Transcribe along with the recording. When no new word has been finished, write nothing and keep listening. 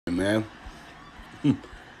man. And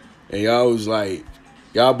y'all was like,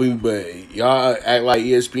 y'all act like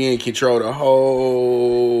ESPN control the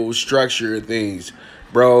whole structure of things,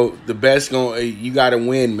 bro. The best you got to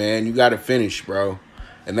win, man. You got to finish, bro.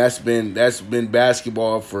 And that's been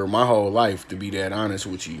basketball for my whole life, to be that honest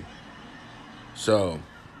with you. So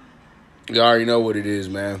you already know what it is,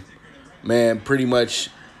 man. Man, pretty much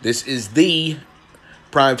this is the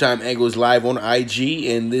Primetime Angles Live on IG,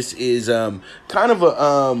 and this is kind of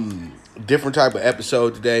a different type of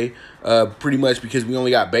episode today, pretty much because we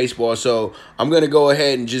only got baseball. So I'm going to go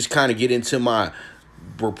ahead and just kind of get into my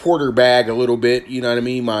reporter bag a little bit, you know what I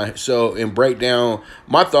mean? And break down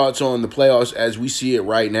my thoughts on the playoffs as we see it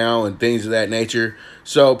right now and things of that nature.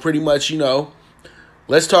 So pretty much,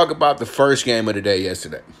 let's talk about the first game of the day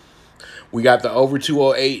yesterday. We got the over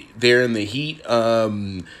 208 there in the Heat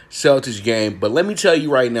Celtics game. But let me tell you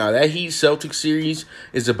right now, that Heat Celtics series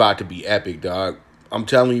is about to be epic, dog. I'm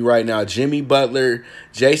telling you right now, Jimmy Butler,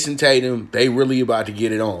 Jason Tatum, they really about to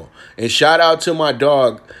get it on. And shout out to my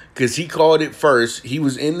dog, because he called it first. He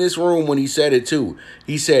was in this room when he said it too.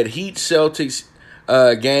 He said Heat Celtics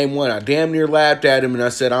game one. I damn near laughed at him, and I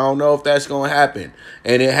said, I don't know if that's going to happen.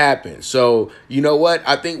 And it happened. So, you know what?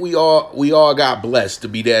 I think we all got blessed, to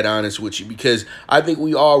be that honest with you, because I think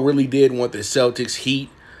we all really did want the Celtics Heat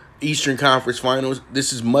Eastern Conference Finals.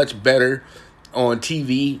 This is much better on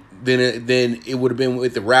TV than it would have been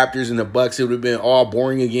with the Raptors and the Bucks. It would have been all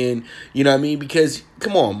boring again. You know what I mean? Because,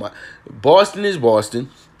 come on, Boston is Boston.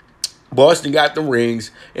 Boston got the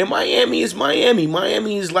rings, and Miami is Miami.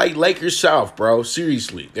 Miami is like Lakers South, bro.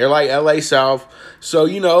 Seriously, they're like LA South. So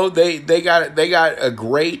they got a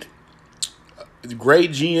great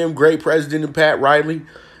GM, great president in Pat Riley,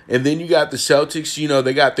 and then you got the Celtics.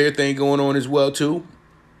 They got their thing going on as well too,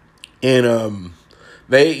 and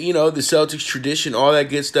the Celtics tradition, all that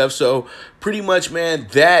good stuff. So pretty much, man,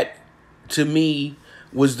 that to me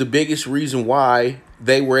was the biggest reason why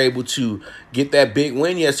they were able to get that big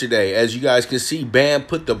win yesterday. As you guys can see, Bam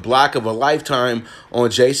put the block of a lifetime on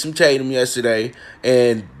Jason Tatum yesterday.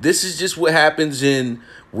 And this is just what happens in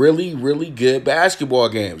really, really good basketball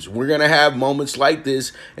games. We're going to have moments like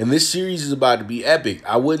this, and this series is about to be epic.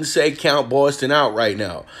 I wouldn't say count Boston out right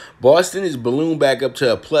now. Boston is ballooned back up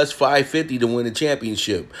to a plus 550 to win the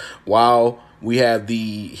championship, while we have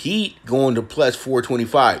the Heat going to plus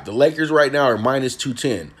 425. The Lakers right now are minus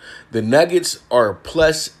 210. The Nuggets are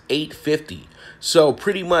plus 850. So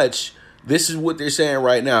pretty much this is what they're saying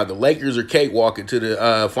right now. The Lakers are cakewalking to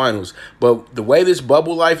the finals. But the way this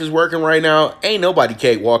bubble life is working right now, ain't nobody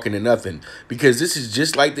cakewalking to nothing. Because this is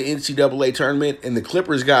just like the NCAA tournament, and the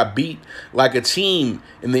Clippers got beat like a team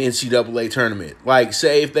in the NCAA tournament. Like,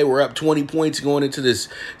 say if they were up 20 points going into this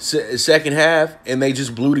second half, and they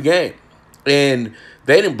just blew the game. And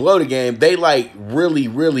they didn't blow the game. They, really,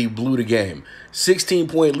 really blew the game.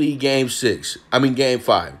 16-point lead game 5.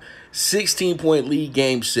 16-point lead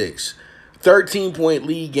game 6. 13-point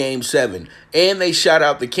lead game 7. And they shot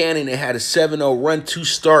out the cannon and had a 7-0 run to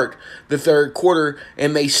start the third quarter.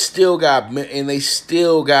 And they still got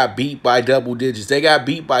beat by double digits. They got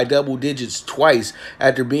beat by double digits twice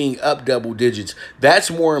after being up double digits. That's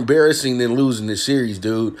more embarrassing than losing the series,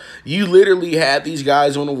 dude. You literally had these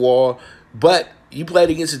guys on the wall, but you played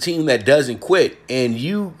against a team that doesn't quit, and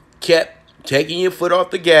you kept taking your foot off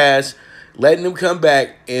the gas, letting them come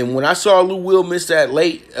back. And when I saw Lou Will miss that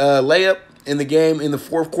late layup in the game in the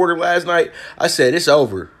fourth quarter last night, I said, it's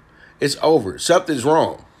over. It's over. Something's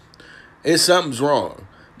wrong. Something's wrong.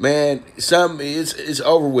 Man, it's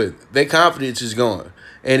over with. Their confidence is gone.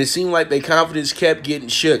 And it seemed like their confidence kept getting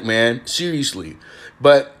shook, man. Seriously.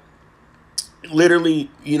 But literally,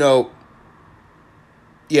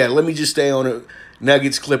 yeah, let me just stay on it.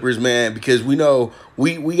 Nuggets, Clippers, man, because we know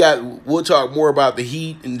we'll talk more about the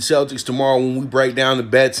Heat and Celtics tomorrow when we break down the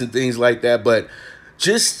bets and things like that. But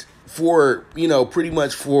just for, pretty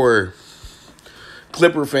much for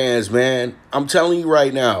Clipper fans, man, I'm telling you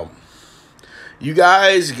right now, you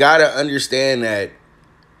guys got to understand that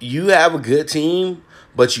you have a good team,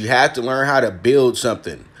 but you have to learn how to build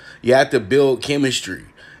something. You have to build chemistry.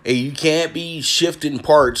 And you can't be shifting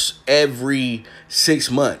parts every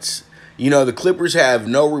 6 months. The Clippers have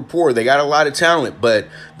no rapport. They got a lot of talent, but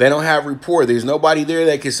they don't have rapport. There's nobody there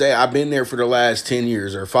that can say, I've been there for the last 10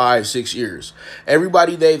 years or 5, 6 years.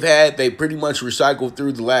 Everybody they've had, they pretty much recycled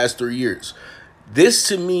through the last 3 years. This,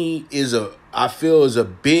 to me, I feel is a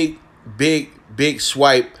big, big, big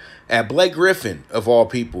swipe at Blake Griffin, of all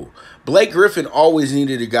people. Blake Griffin always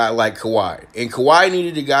needed a guy like Kawhi, and Kawhi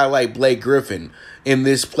needed a guy like Blake Griffin in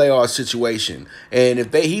this playoff situation. And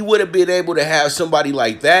if he would have been able to have somebody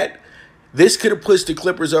like that, This could have pushed the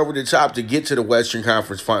Clippers over the top to get to the Western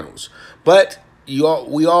Conference Finals. But we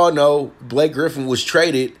all know Blake Griffin was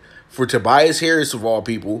traded for Tobias Harris, of all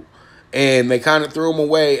people, and they kind of threw him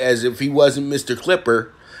away as if he wasn't Mr.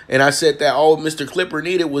 Clipper. And I said that all Mr. Clipper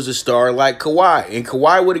needed was a star like Kawhi. And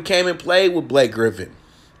Kawhi would have came and played with Blake Griffin.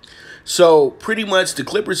 So pretty much the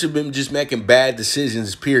Clippers have been just making bad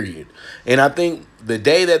decisions, period. And I think the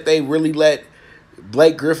day that they really let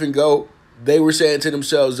Blake Griffin go, they were saying to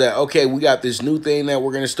themselves that, okay, we got this new thing that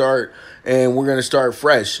we're going to start, and we're going to start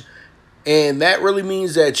fresh. And that really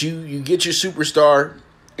means that you get your superstar,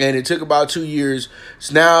 and it took about 2 years.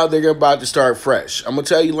 So now they're about to start fresh. I'm going to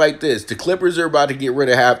tell you like this. The Clippers are about to get rid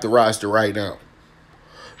of half the roster right now.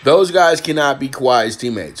 Those guys cannot be Kawhi's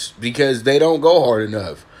teammates because they don't go hard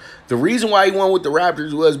enough. The reason why he won with the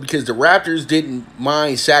Raptors was because the Raptors didn't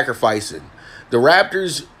mind sacrificing. The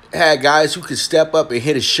Raptors had guys who could step up and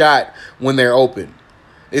hit a shot when they're open.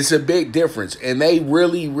 It's a big difference. And they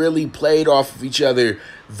really, really played off of each other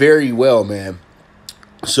very well, man.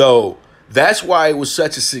 So that's why it was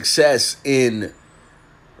such a success in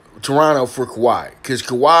Toronto for Kawhi. Because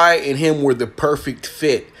Kawhi and him were the perfect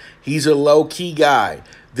fit. He's a low-key guy.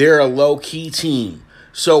 They're a low-key team.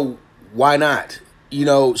 So why not? You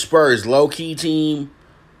know, Spurs, low-key team,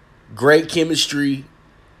 great chemistry,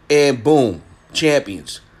 and boom,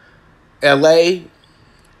 champions. LA,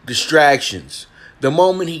 distractions. The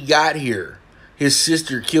moment he got here, his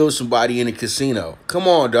sister killed somebody in a casino. Come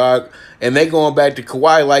on, dog. And they going back to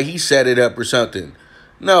Kawhi like he set it up or something.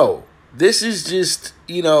 No, this is just,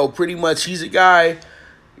 you know, pretty much he's a guy,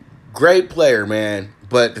 great player, man.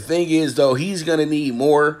 But the thing is, though, he's going to need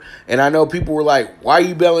more. And I know people were like, why are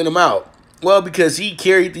you bailing him out? Well, because he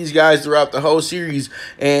carried these guys throughout the whole series,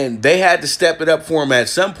 and they had to step it up for him at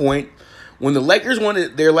some point. When the Lakers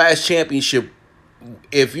won their last championship,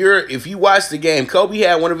 if you watch the game, Kobe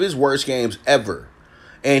had one of his worst games ever,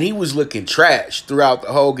 and he was looking trash throughout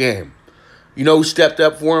the whole game. You know who stepped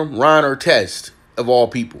up for him? Ron Artest, of all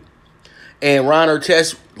people. And Ron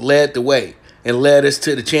Artest led the way and led us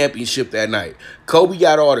to the championship that night. Kobe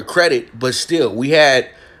got all the credit, but still, we had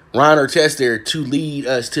Ron Artest there to lead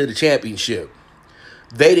us to the championship.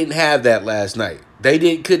 They didn't have that last night.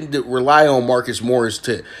 They couldn't rely on Marcus Morris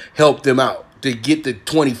to help them out, to get the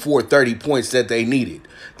 24, 30 points that they needed,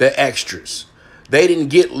 the extras. They didn't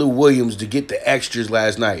get Lou Williams to get the extras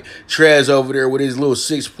last night. Trez over there with his little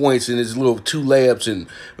 6 points and his little 2 layups and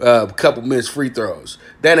a couple missed free throws.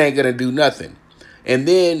 That ain't going to do nothing. And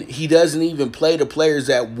then he doesn't even play the players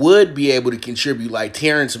that would be able to contribute, like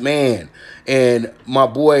Terrence Mann and my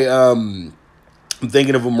boy, I'm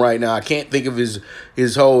thinking of him right now. I can't think of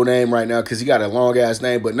his whole name right now because he got a long-ass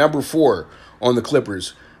name, but number 4 on the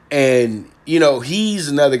Clippers. And, you know, he's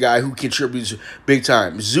another guy who contributes big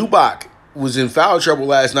time. Zubac was in foul trouble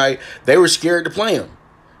last night. They were scared to play him.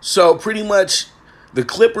 So pretty much the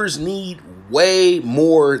Clippers need way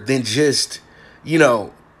more than just, you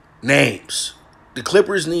know, names. The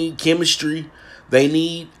Clippers need chemistry, they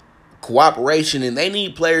need cooperation, and they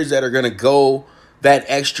need players that are going to go that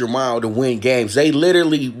extra mile to win games. They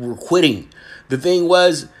literally were quitting. The thing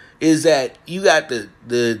is that you got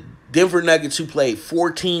the Denver Nuggets who played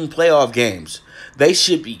 14 playoff games. They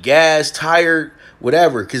should be gassed, tired,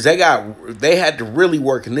 whatever, because they had to really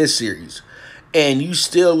work in this series. And you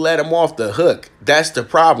still let them off the hook. That's the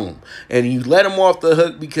problem. And you let them off the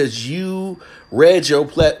hook because you read your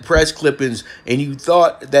press clippings and you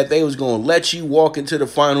thought that they was going to let you walk into the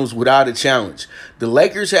finals without a challenge. The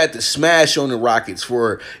Lakers had to smash on the Rockets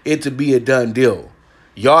for it to be a done deal.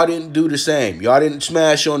 Y'all didn't do the same. Y'all didn't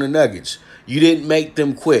smash on the Nuggets. You didn't make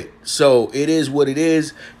them quit. So it is what it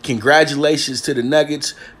is. Congratulations to the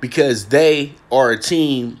Nuggets because they are a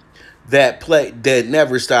team that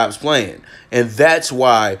never stops playing. And that's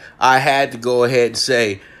why I had to go ahead and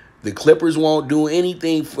say the Clippers won't do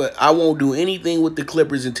anything. I won't do anything with the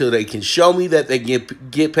Clippers until they can show me that they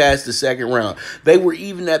get past the second round. They were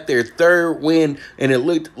even at their third win, and it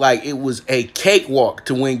looked like it was a cakewalk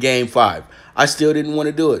to win Game 5. I still didn't want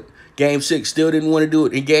to do it. Game 6, still didn't want to do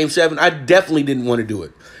it. In Game 7, I definitely didn't want to do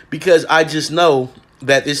it because I just know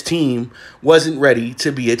that this team wasn't ready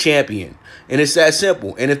to be a champion. And it's that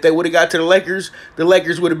simple. And if they would have got to the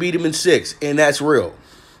Lakers would have beat them in 6. And that's real.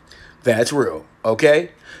 That's real.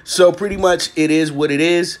 Okay? So pretty much it is what it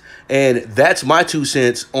is. And that's my 2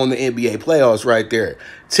 cents on the NBA playoffs right there.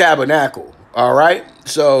 Tabernacle. All right?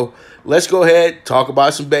 So let's go ahead, talk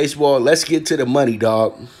about some baseball. Let's get to the money,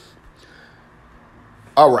 dog.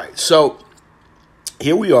 All right. So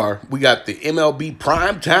here we are. We got the MLB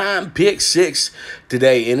PrimeTime PK6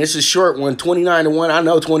 today, and it's a short one, 29-1. I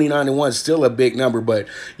know 29-1 is still a big number, but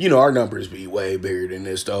you know our numbers be way bigger than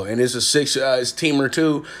this though. And it's a it's teamer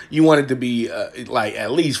too. You want it to be like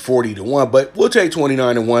at least 40-1, but we'll take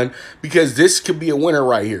 29-1 because this could be a winner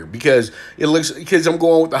right here. Because I'm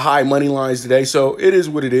going with the high money lines today, so it is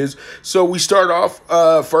what it is. So we start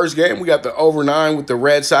off first game. We got the over 9 with the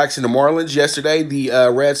Red Sox and the Marlins. Yesterday,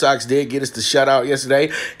 the Red Sox did get us the shutout yesterday.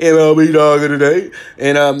 MLB Dog of the day.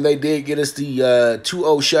 And they did get us the 2-0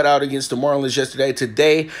 shutout against the Marlins yesterday.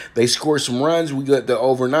 Today, they scored some runs. We got the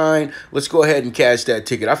over 9. Let's go ahead and cash that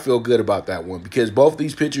ticket. I feel good about that one because both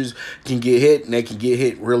these pitchers can get hit, and they can get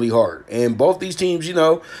hit really hard. And both these teams, you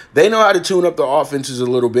know, they know how to tune up the offenses a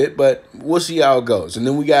little bit, but we'll see how it goes. And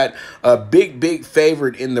then we got a big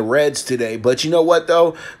favorite in the Reds today. But you know what,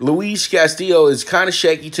 though? Luis Castillo is kind of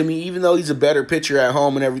shaky to me, even though he's a better pitcher at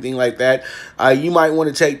home and everything like that. You might want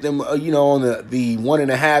to take them, you know, on the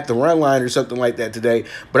 1.5, the run line or something like that today.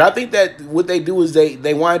 But I think that what they do is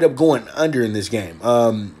they wind up going under in this game.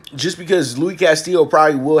 Just because Luis Castillo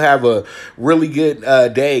probably will have a really good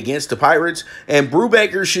day against the Pirates, and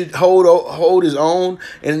Brubaker should hold his own,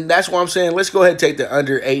 and that's why I'm saying let's go ahead and take the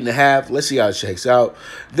under 8.5. Let's see how it shakes out.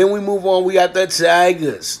 Then we move on. We got the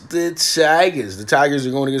Tigers. The Tigers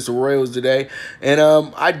are going against the Royals today, and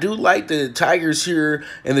I do like the Tigers here,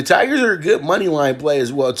 and the Tigers are a good money line play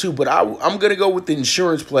as well too. But I'm gonna go with the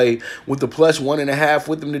insurance play with the plus 1.5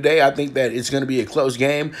 with them today. I think that it's gonna be a close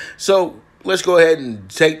game, so let's go ahead and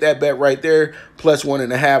take that bet right there, plus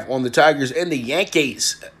 1.5 on the Tigers. And the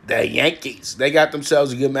Yankees, they got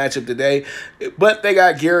themselves a good matchup today. But they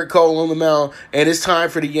got Garrett Cole on the mound, and it's time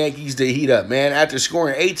for the Yankees to heat up, man. After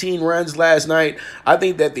scoring 18 runs last night, I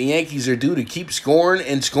think that the Yankees are due to keep scoring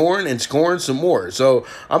and scoring and scoring some more. So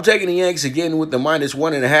I'm taking the Yankees again with the minus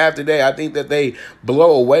 1.5 today. I think that they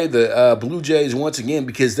blow away the Blue Jays once again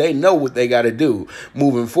because they know what they got to do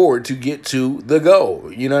moving forward to get to the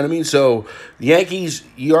goal. You know what I mean? So the Yankees,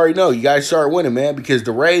 you already know, you got to start winning, man, because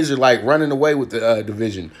the Rays are like running away with the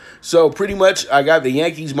division. So pretty much I got the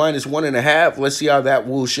Yankees minus 1.5. Let's see how that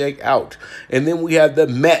will shake out. And then we have the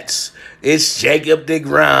Mets. It's Jacob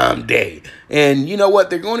deGrom day. And you know what?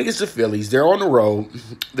 They're going against the Phillies. They're on the road.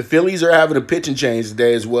 The Phillies are having a pitching change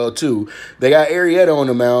today as well, too. They got Arrieta on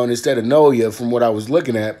the mound instead of Noya from what I was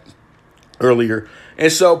looking at earlier.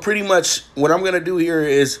 And so pretty much what I'm going to do here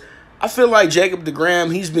is I feel like Jacob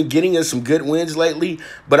deGrom, he's been getting us some good wins lately,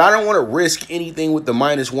 but I don't want to risk anything with the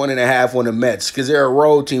minus 1.5 on the Mets because they're a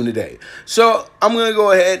road team today. So I'm going to go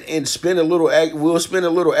ahead and spend a little, we'll spend a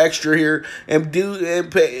little extra here and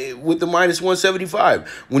pay with the minus 175.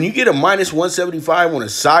 When you get a minus 175 on a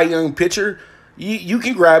Cy Young pitcher, you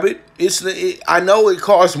can grab it. I know it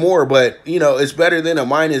costs more, but, you know, it's better than a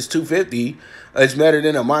minus 250. It's better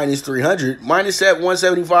than a minus 300. Minus that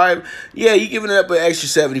 175, yeah, you're giving up an extra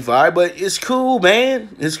 75, but it's cool,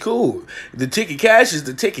 man. It's cool. The ticket cashes.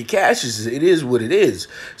 It is what it is.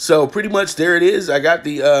 So pretty much there it is. I got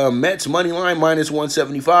the Mets money line minus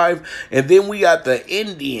 175, and then we got the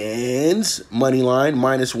Indians money line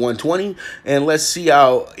minus 120, and let's see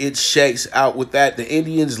how it shakes out with that. The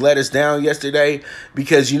Indians let us down yesterday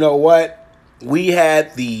because you know what? We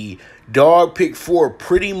had the Dog PK4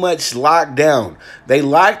 pretty much locked down. They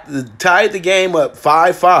tied the game up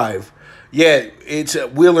 5-5. Yeah, it's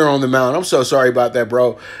Wheeler on the mound. I'm so sorry about that,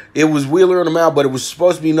 bro. It was Wheeler on the mound, but it was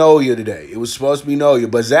supposed to be Noya today.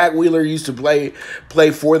 But Zach Wheeler used to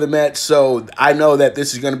play for the Mets, so I know that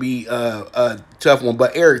this is going to be a tough one.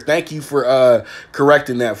 But Eric, thank you for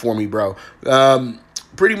correcting that for me, bro.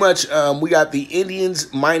 Pretty much, we got the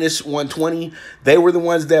Indians minus 120. They were the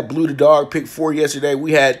ones that blew the Dog PK4 yesterday.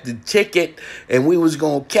 We had the ticket, and we was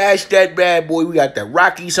going to cash that bad boy. We got the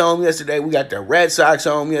Rockies home yesterday. We got the Red Sox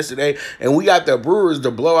home yesterday. And we got the Brewers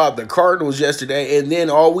to blow out the Cardinals yesterday. And then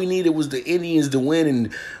all we needed was the Indians to win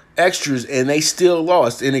and extras, and they still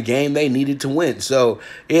lost in a game they needed to win. So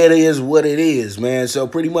it is what it is, man. So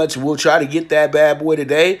pretty much we'll try to get that bad boy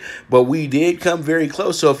today, but we did come very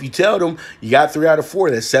close. So if you tell them you got 3 out of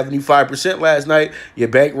 4, that's 75% last night, your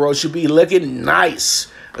bankroll should be looking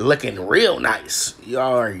nice, looking real nice. You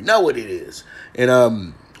already know what it is.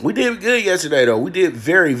 And we did good yesterday, though. We did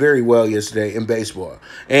very, very well yesterday in baseball.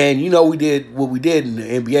 And you know we did what we did in the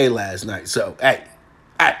NBA last night. So hey,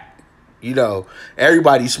 you know,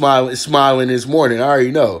 everybody smiling this morning. I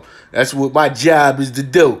already know. That's what my job is to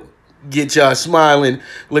do. Get y'all smiling,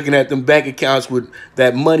 looking at them bank accounts with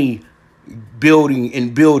that money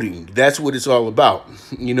building. That's what it's all about.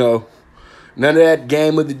 You know, none of that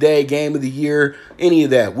game of the day, game of the year, any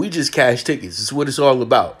of that. We just cash tickets. It's what it's all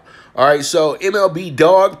about. All right, so MLB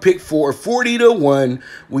Dog PK4, 40-1.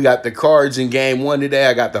 We got the Cards in game one today.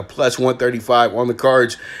 I got the plus 135 on the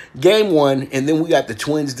Cards game one. And then we got the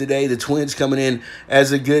Twins today. The Twins coming in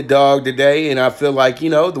as a good dog today. And I feel like, you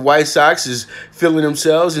know, the White Sox is feeling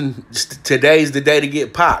themselves. And today's the day to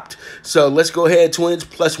get popped. So let's go ahead, Twins,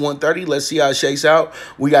 plus 130. Let's see how it shakes out.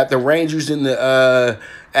 We got the Rangers in the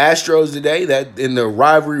Astros today, that in the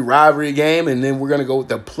rivalry game, and then we're gonna go with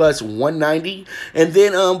the plus 190. And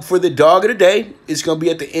then for the dog of the day, it's gonna be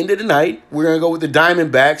at the end of the night. We're gonna go with the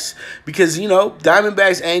Diamondbacks because, you know,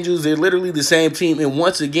 Diamondbacks, Angels, they're literally the same team. And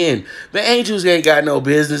once again, the Angels ain't got no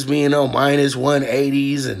business being on minus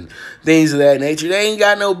 180s and things of that nature. They ain't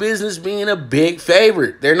got no business being a big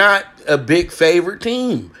favorite. They're not a big favorite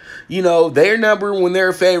team. You know, their number when they're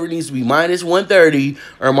a favorite needs to be minus 130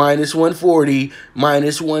 or minus 140,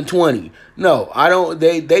 minus 120. No, I don't.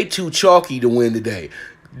 They too chalky to win today.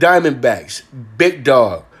 Diamondbacks, big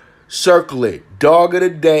dog. Circle it. Dog of the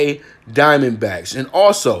day, Diamondbacks. And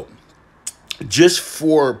also, just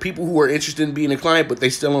for people who are interested in being a client, but they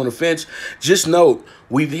still on the fence, just note,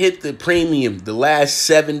 we've hit the premium the last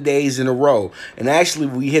 7 days in a row. And actually,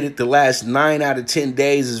 we hit it the last 9 out of 10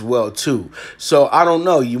 days as well, too. So, I don't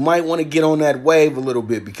know. You might want to get on that wave a little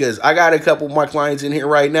bit because I got a couple of my clients in here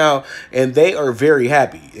right now, and they are very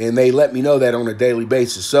happy. And they let me know that on a daily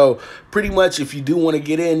basis. So, pretty much, if you do want to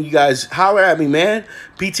get in, you guys holler at me, man.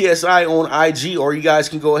 PTSI on IG, or you guys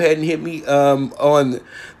can go ahead and hit me on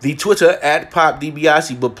the Twitter at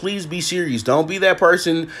PopDiBiase. But please be serious. Don't be that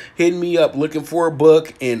person hitting me up looking for a book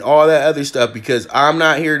and all that other stuff, because I'm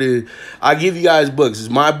not here to. I give you guys books. It's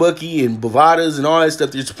my bookie and Bovadas and all that stuff.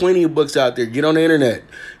 There's plenty of books out there. Get on the internet.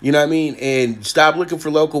 You know what I mean? And stop looking for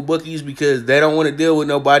local bookies because they don't want to deal with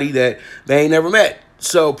nobody that they ain't never met.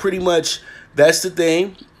 So pretty much that's the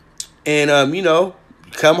thing. And, you know,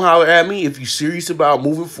 come holler at me if you're serious about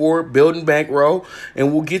moving forward, building bankroll,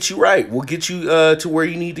 and we'll get you right. We'll get you to where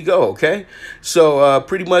you need to go, okay? So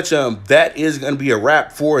pretty much that is going to be a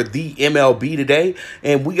wrap for the MLB today.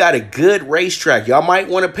 And we got a good racetrack. Y'all might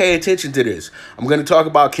want to pay attention to this. I'm going to talk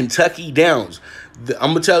about Kentucky Downs.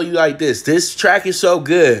 I'm going to tell you like this. This track is so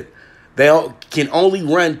good, they can only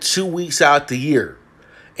run 2 weeks out the year.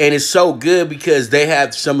 And it's so good because they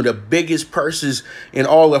have some of the biggest purses in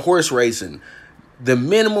all the horse racing. The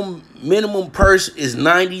minimum purse is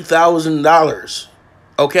 $90,000.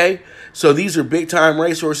 Okay? So these are big time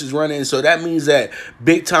racehorses running. So that means that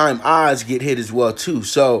big time odds get hit as well too.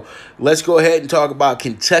 So let's go ahead and talk about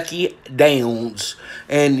Kentucky Downs.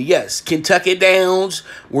 And yes, Kentucky Downs.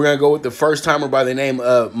 We're going to go with the first timer by the name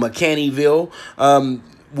of McCaneyville.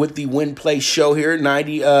 With the win place show here,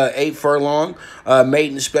 98 furlong,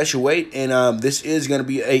 maiden special weight, and this is going to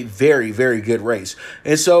be a very, very good race.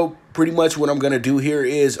 And so pretty much what I'm going to do here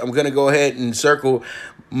is I'm going to go ahead and circle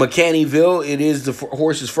McCaneyville. It is the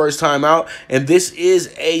horse's first time out, and this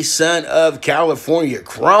is a son of California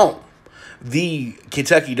Chrome, the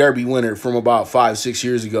Kentucky Derby winner from about 5-6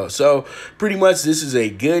 years ago. So pretty much this is a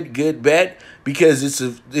good bet, because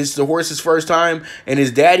it's the horse's first time, and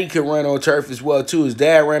his daddy could run on turf as well too. His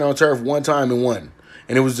dad ran on turf one time and won,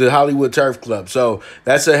 and it was the Hollywood Turf Club. So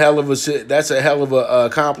that's a hell of a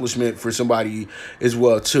accomplishment for somebody as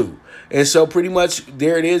well too. And so pretty much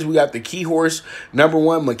there it is. We got the key horse, number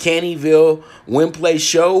 1, McCaneyville, win place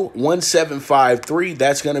show, 1753.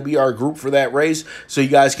 That's going to be our group for that race. So you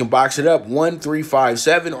guys can box it up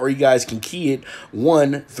 1357, or you guys can key it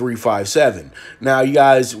 1357. Now you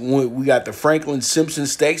guys, we got the Franklin Simpson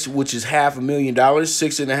Stakes, which is $500,000,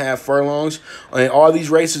 6.5 furlongs. And all these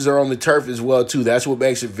races are on the turf as well too. That's what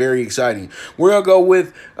makes it very exciting. We're going to go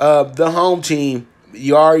with the home team.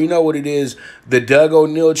 You already know what it is. The Doug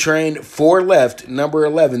O'Neill train, 4 left, number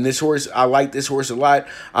 11. This horse, I like this horse a lot.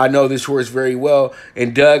 I know this horse very well.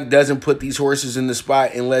 And Doug doesn't put these horses in the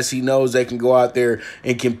spot unless he knows they can go out there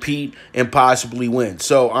and compete and possibly win.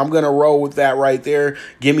 So I'm going to roll with that right there.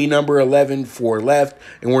 Give me number 11, 4 left.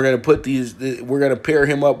 And we're going to put we're going to pair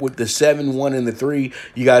him up with the 7, 1, and the 3.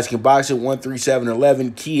 You guys can box it 1, 3, 7,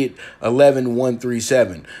 11. Key it 11, 1, 3,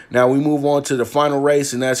 7. Now we move on to the final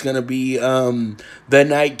race, and that's going to be the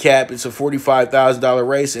nightcap. It's a $45,000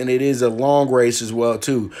 race, and it is a long race as well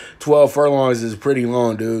too. 12 furlongs is pretty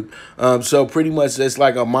long, dude. So pretty much that's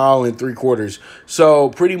like 1 3/4 miles. So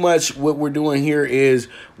pretty much what we're doing here is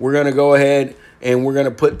we're gonna go ahead and we're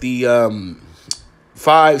gonna put the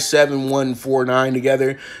 5, 7, 1, 4, 9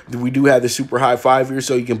 together. We do have the super high 5 here,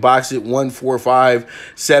 so you can box it 1, 4,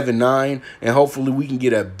 5, 7, 9, and hopefully we can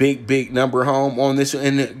get a big number home on this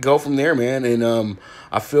and go from there, man. And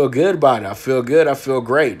I feel good about it. I feel good. I feel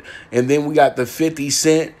great. And then we got the 50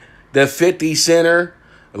 center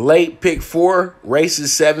late pick 4,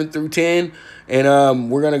 races 7 through 10. And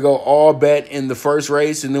we're going to go all bet in the first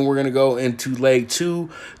race. And then we're going to go into leg 2,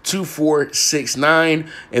 2, 4, 6, 9.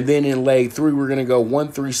 And then in leg 3, we're going to go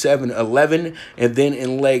 1, 3, 7, 11. And then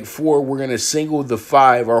in leg 4, we're going to single the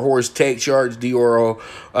 5. Our horse Take Charge Dioro,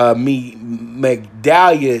 Megdalia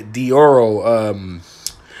Dioro,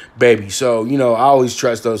 baby. So, you know, I always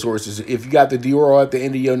trust those horses. If you got the Dioro at the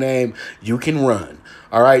end of your name, you can run.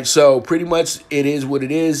 All right, so pretty much it is what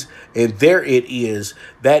it is, and there it is.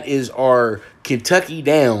 That is our Kentucky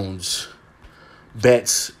Downs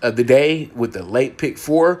bets of the day with the late pick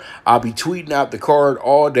 4. I'll be tweeting out the card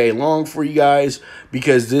all day long for you guys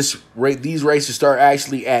because these races start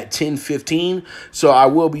actually at 10:15. So I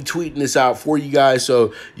will be tweeting this out for you guys,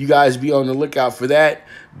 so you guys be on the lookout for that.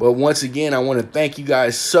 But once again, I want to thank you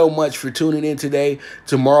guys so much for tuning in today.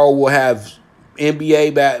 Tomorrow we'll have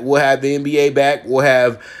NBA back. We'll have the NBA back. We'll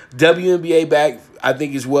have WNBA back, I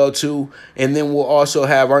think, as well, too. And then we'll also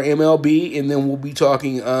have our MLB. And then we'll be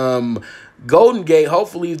talking Golden Gate.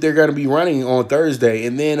 Hopefully, they're going to be running on Thursday.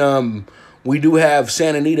 And then we do have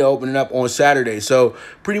Santa Anita opening up on Saturday. So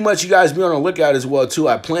pretty much you guys be on the lookout as well, too.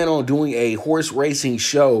 I plan on doing a horse racing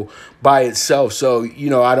show by itself. So, you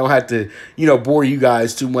know, I don't have to, you know, bore you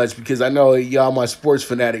guys too much because I know y'all my sports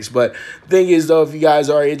fanatics. But thing is, though, if you guys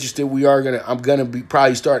are interested, I'm going to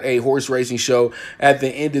probably start a horse racing show at the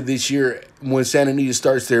end of this year when Santa Anita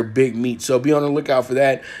starts their big meet. So be on the lookout for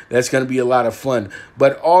that. That's going to be a lot of fun.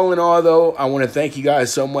 But all in all, though, I want to thank you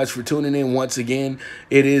guys so much for tuning in once again.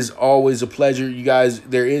 It is always a pleasure. You guys,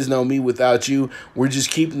 there is no me without you. We're just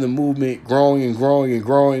keeping the movement growing and growing and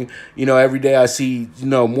growing. You know, every day I see, you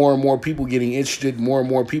know, more and more people getting interested, more and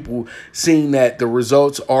more people seeing that the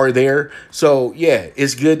results are there. So, yeah,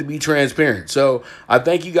 it's good to be transparent. So I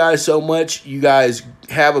thank you guys so much. You guys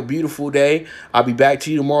have a beautiful day. I'll be back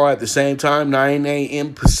to you tomorrow at the same time, 9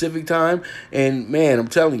 a.m. Pacific time. And, man, I'm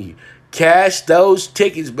telling you, cash those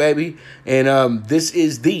tickets, baby. And this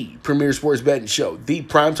is the Premier Sports Betting Show, the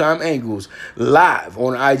Primetime Angles, live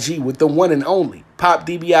on IG with the one and only Pop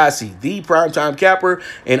DiBiase, the Primetime Capper.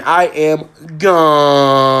 And I am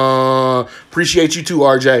gone. Appreciate you too,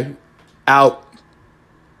 RJ. Out.